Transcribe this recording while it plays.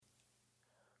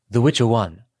The Witcher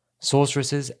 1,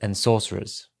 Sorceresses and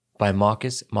Sorcerers by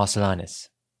Marcus Marcellinus.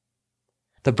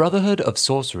 The Brotherhood of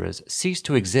Sorcerers ceased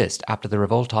to exist after the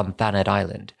revolt on Thanedd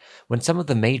Island, when some of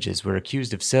the mages were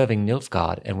accused of serving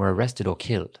Nilfgaard and were arrested or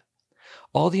killed.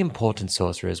 All the important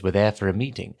sorcerers were there for a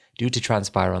meeting, due to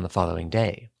transpire on the following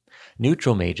day.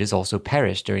 Neutral mages also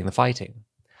perished during the fighting.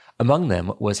 Among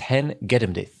them was Hen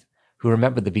Gedemdith, who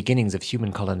remembered the beginnings of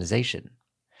human colonization.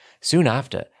 Soon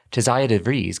after, Tiziah de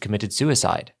Vries committed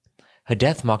suicide. Her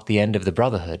death marked the end of the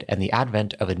Brotherhood and the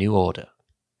advent of a new order.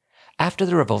 After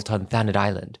the revolt on Thanedd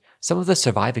Island, some of the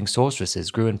surviving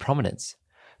sorceresses grew in prominence.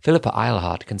 Philippa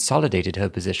Eilhart consolidated her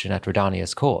position at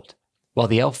Redania's court, while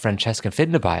the elf Francesca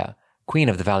Findebier, Queen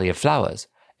of the Valley of Flowers,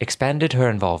 expanded her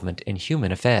involvement in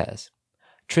human affairs.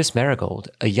 Triss Merigold,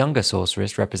 a younger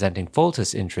sorceress representing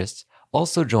Foltest interests,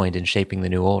 also joined in shaping the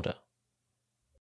new order.